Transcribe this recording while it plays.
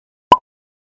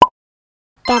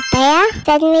The bear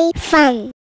sent me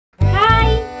fun.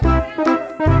 Hi!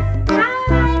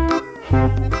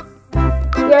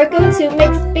 We are going to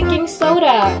mix baking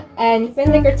soda and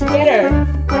vinegar together.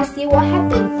 Let's see what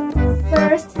happens.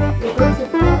 First, we're going to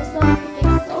pour some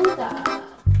baking soda.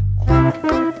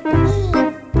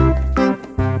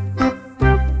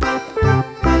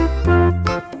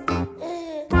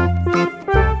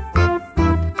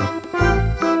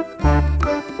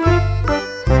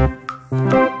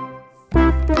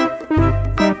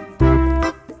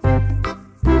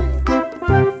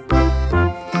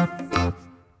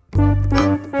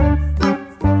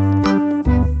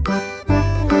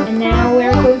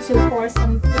 To pour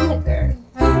some vinegar.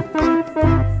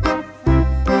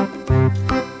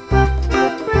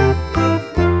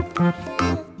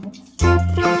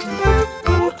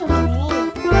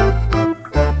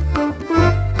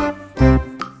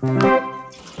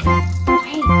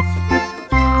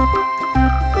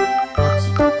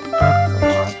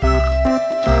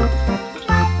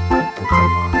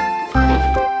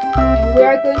 And we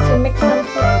are going to mix some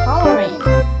food coloring.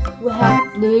 We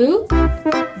have blue,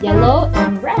 yellow,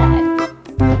 and red.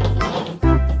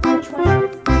 Which one?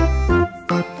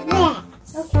 Red.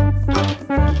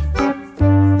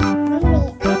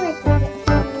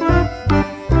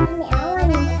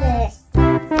 Okay.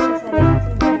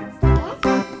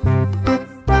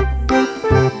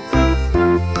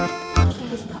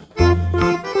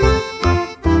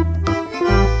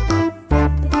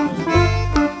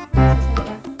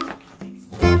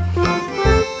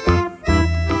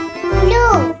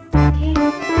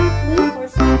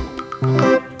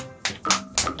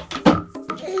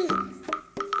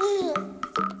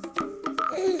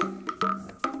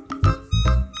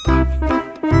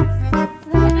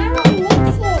 Mommy, I want this.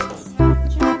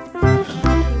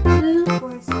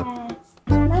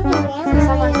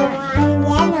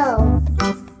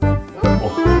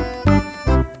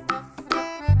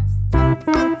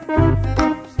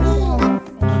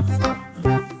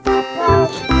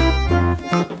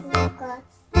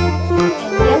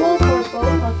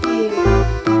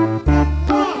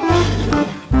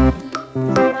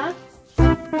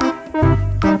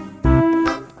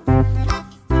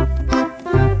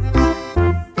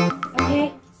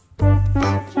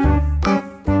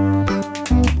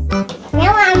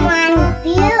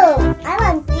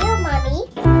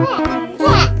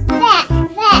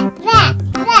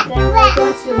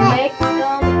 To mix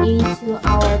them into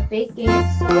our baking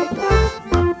soda.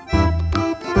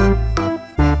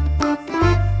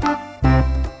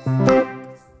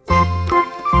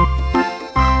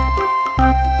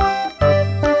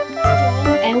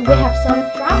 And we have some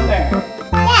dropper.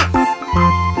 Yes.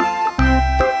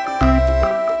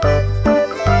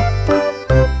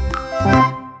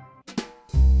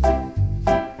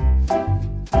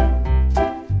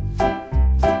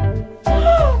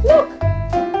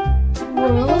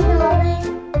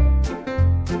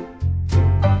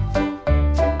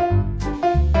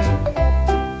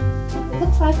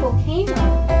 Like volcano.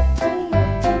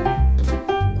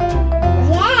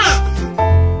 Yes.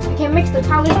 We can mix the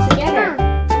colors together.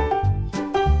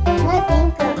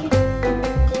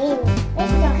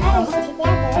 Mix the colors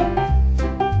together.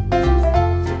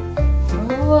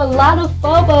 Oh, a lot of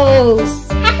bubbles.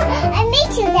 I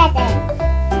mix together.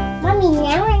 Mommy,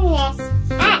 now let's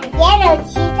add yellow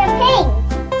to the pink.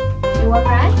 You want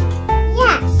right?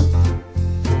 Yes.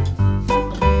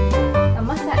 And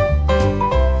what's that?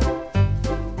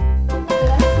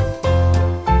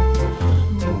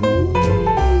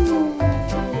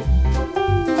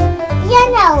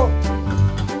 Yellow.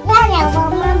 Yellow,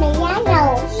 mommy, yellow.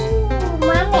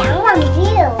 Mommy, I want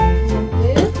blue.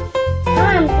 Blue? I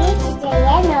want blue to the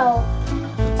yellow.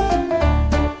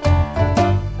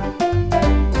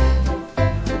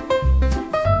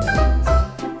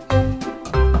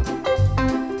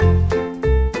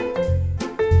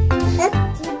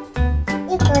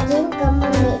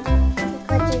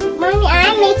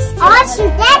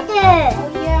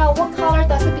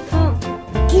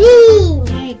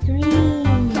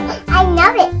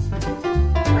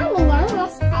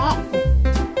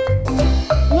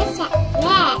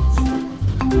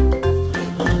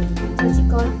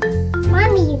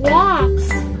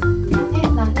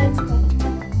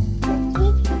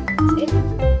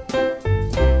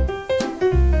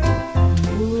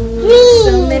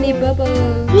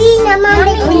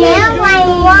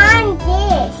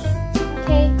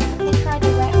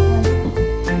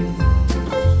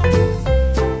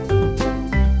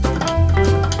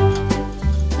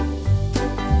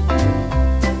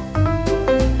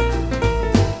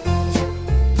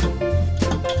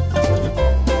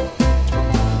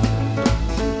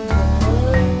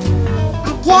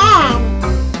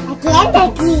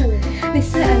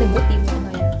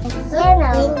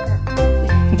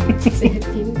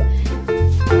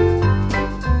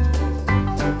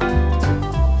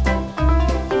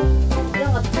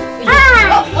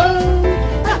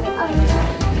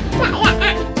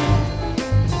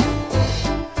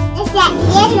 It's that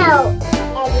yellow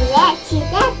and red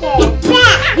together.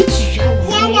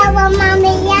 Yellow,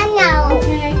 mommy, yellow.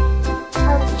 Okay.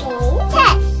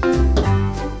 Okay,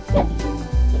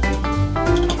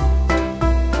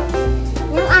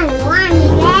 one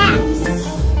left.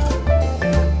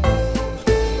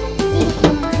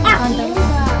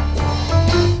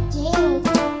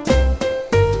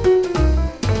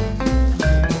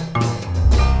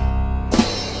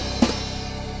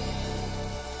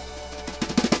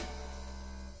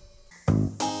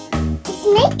 It's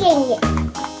making it.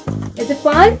 Is it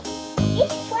fun?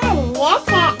 It's fun. Let's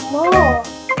add more.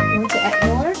 You want to add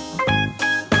more?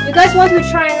 You guys want to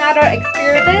try another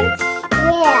experiment?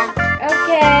 Yeah.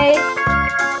 Okay.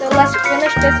 So let's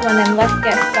finish this one and let's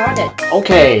get started.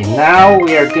 Okay, now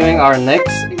we are doing our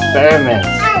next experiment.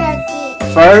 I love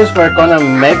it. First, we're gonna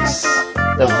mix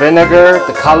the vinegar,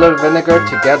 the color vinegar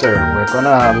together. We're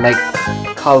gonna make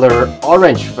color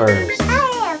orange first. I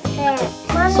love it.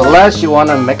 Mommy, Celeste, you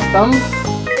wanna mix them?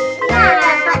 yeah,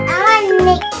 but I want to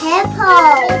make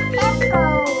purple.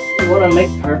 You wanna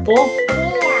make purple?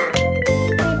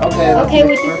 Yeah. Okay, let's Okay, we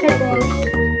make do purple.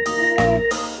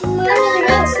 Mommy,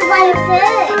 mix one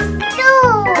first. No.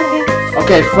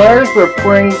 Okay, first we're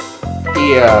pouring the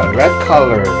red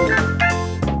color.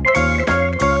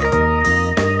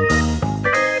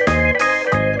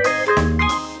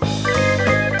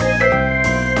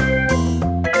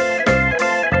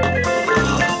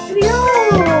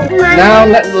 Blue. Now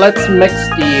let's mix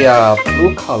the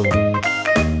blue color.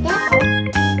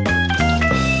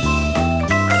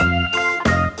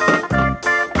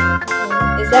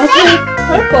 Is that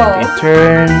purple? It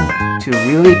turned to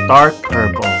really dark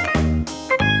purple.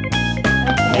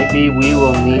 Maybe we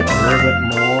will need a little bit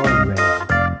more red.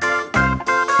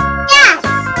 Yes.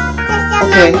 That's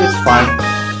Okay, Mommy it's fine. said.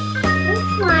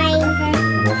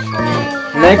 It's fine.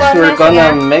 Next, we're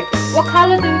gonna mix. What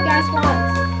color do you guys want?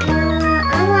 I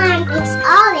want it's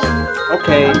orange.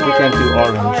 Okay, we can do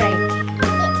orange. Orange.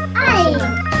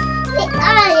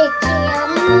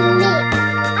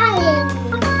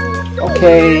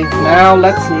 Okay, now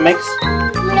let's mix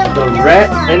the red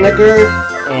vinegar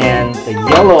and the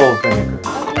yellow vinegar.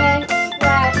 Okay,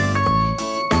 red.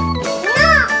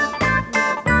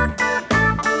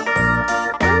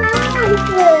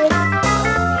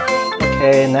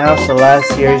 Okay, now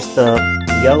Celeste, here's the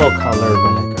yellow color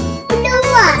vinegar.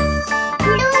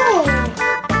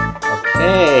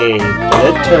 Okay, did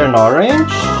it turn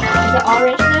orange? Is it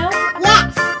orange now?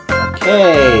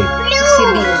 Okay.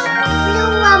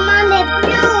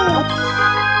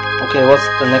 Blue. Okay, what's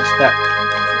the next step?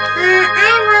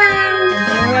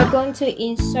 And we are going to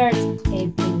insert a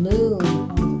balloon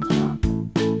on the top.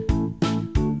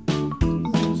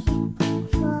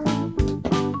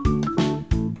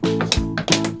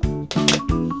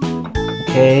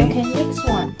 Okay. Okay, next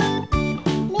one.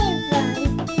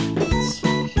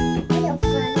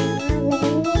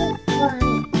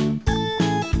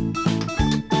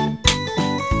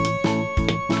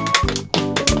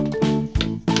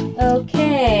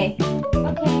 Okay.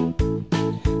 Okay.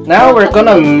 Now we're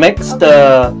gonna mix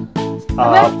the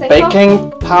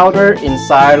baking powder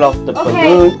inside of the Okay.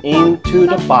 balloon into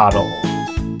the bottle.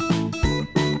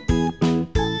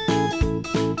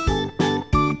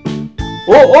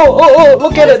 Oh,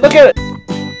 look at it, look at it.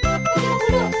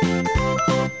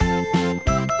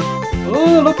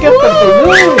 Oh, look at the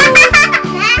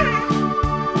balloon.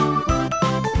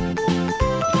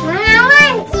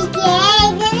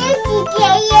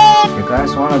 You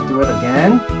guys want to do it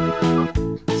again?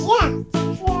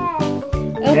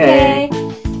 Okay.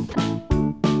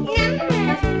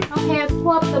 Okay,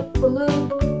 pull up the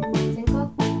balloon.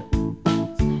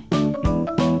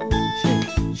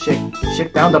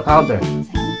 Shake down the powder.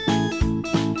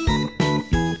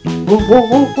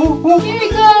 Whoa. Here we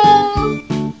go.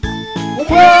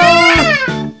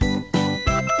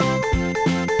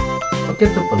 Look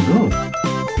at the balloon.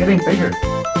 It's getting bigger.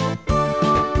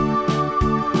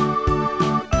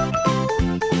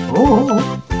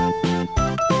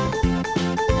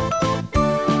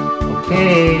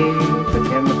 Okay, the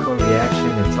chemical reaction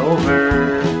is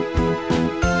over.